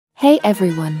Hey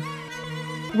everyone!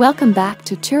 Welcome back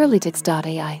to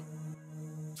TURILYTIX.ai.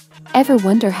 Ever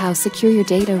wonder how secure your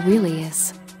data really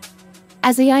is?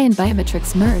 As AI and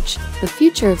biometrics merge, the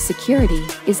future of security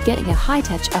is getting a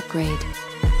high-tech upgrade.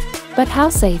 But how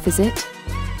safe is it?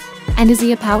 And is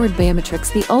AI-powered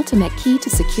biometrics the ultimate key to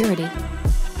security?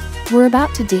 We're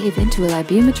about to dive into AI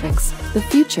biometrics, the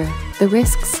future, the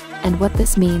risks, and what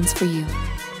this means for you.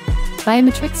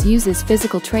 Biometrics uses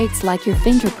physical traits like your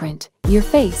fingerprint, your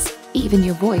face, even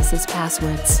your voice as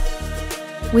passwords.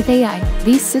 With AI,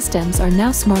 these systems are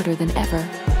now smarter than ever,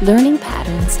 learning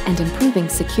patterns and improving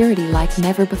security like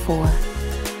never before.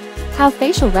 How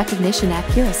facial recognition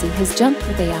accuracy has jumped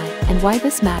with AI and why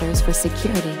this matters for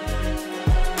security.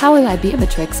 How AI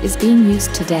biometrics is being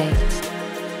used today.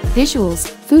 Visuals,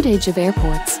 footage of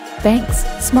airports, banks,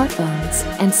 smartphones,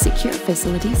 and secure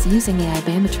facilities using AI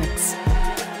biometrics.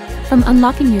 From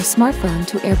unlocking your smartphone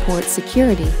to airport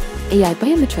security, AI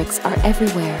biometrics are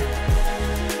everywhere.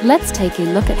 Let's take a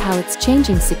look at how it's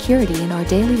changing security in our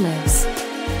daily lives.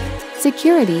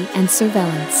 Security and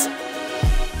surveillance.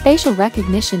 Facial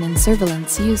recognition and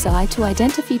surveillance use AI to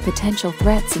identify potential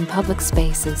threats in public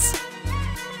spaces.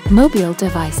 Mobile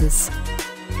devices.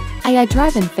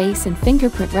 AI-driven face and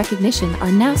fingerprint recognition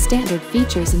are now standard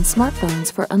features in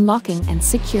smartphones for unlocking and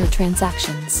secure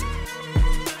transactions.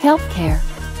 Healthcare.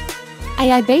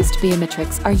 AI-based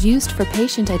biometrics are used for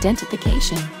patient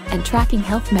identification and tracking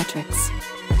health metrics.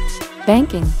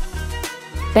 Banking.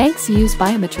 Banks use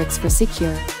biometrics for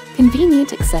secure,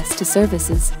 convenient access to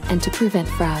services and to prevent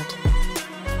fraud.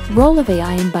 Role of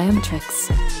AI in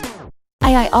biometrics.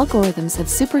 AI algorithms have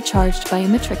supercharged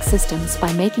biometric systems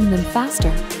by making them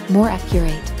faster, more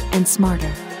accurate, and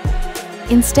smarter.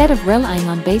 Instead of relying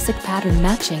on basic pattern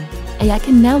matching, AI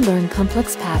can now learn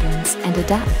complex patterns and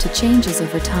adapt to changes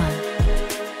over time.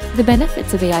 The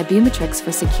benefits of AI biometrics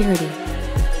for security.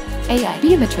 AI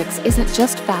biometrics isn't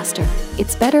just faster,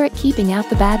 it's better at keeping out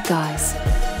the bad guys.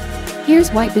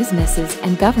 Here's why businesses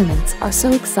and governments are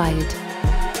so excited.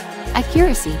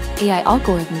 Accuracy. AI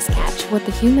algorithms catch what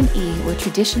the human eye or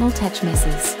traditional tech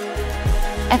misses.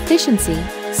 Efficiency.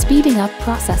 Speeding up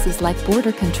processes like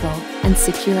border control and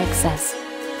secure access.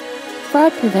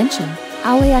 Fraud prevention.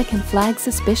 How AI can flag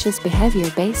suspicious behavior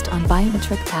based on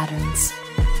biometric patterns.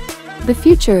 The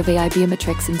future of AI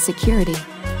biometrics in security.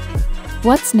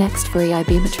 What's next for AI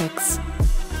biometrics?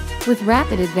 With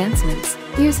rapid advancements,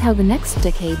 here's how the next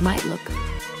decade might look.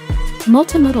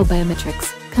 Multimodal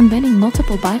biometrics, combining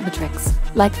multiple biometrics,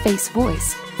 like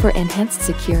face-voice, for enhanced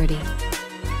security.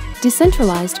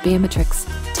 Decentralized biometrics,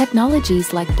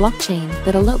 technologies like blockchain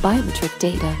that allow biometric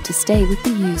data to stay with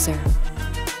the user.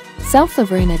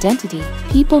 Self-sovereign identity,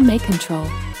 people may control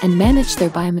and manage their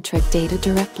biometric data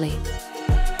directly.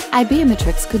 AI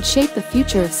biometrics could shape the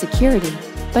future of security,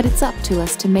 but it's up to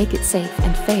us to make it safe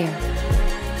and fair.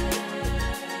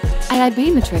 AI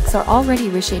biometrics are already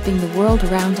reshaping the world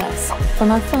around us, from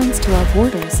our phones to our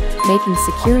borders, making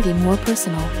security more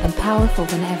personal and powerful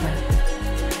than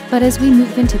ever. But as we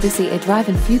move into this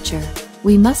AI-driven future,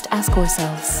 we must ask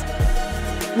ourselves,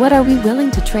 what are we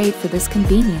willing to trade for this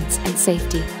convenience and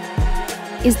safety?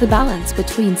 Is the balance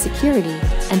between security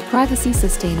and privacy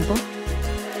sustainable?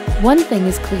 One thing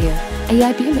is clear,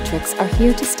 AI biometrics are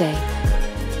here to stay.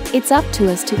 It's up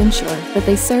to us to ensure that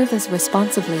they serve us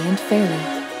responsibly and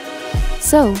fairly.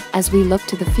 So, as we look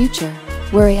to the future,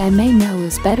 where AI may know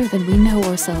us better than we know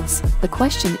ourselves, the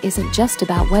question isn't just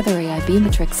about whether AI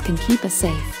biometrics can keep us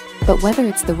safe, but whether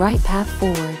it's the right path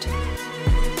forward.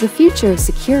 The future of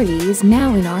security is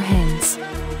now in our hands.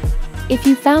 If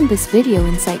you found this video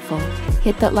insightful,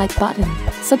 hit that like button,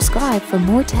 subscribe for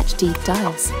more tech deep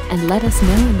dives, and let us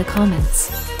know in the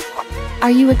comments. Are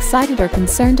you excited or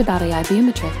concerned about AI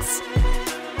biometrics?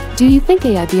 Do you think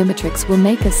AI biometrics will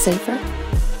make us safer?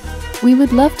 We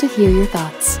would love to hear your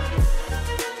thoughts.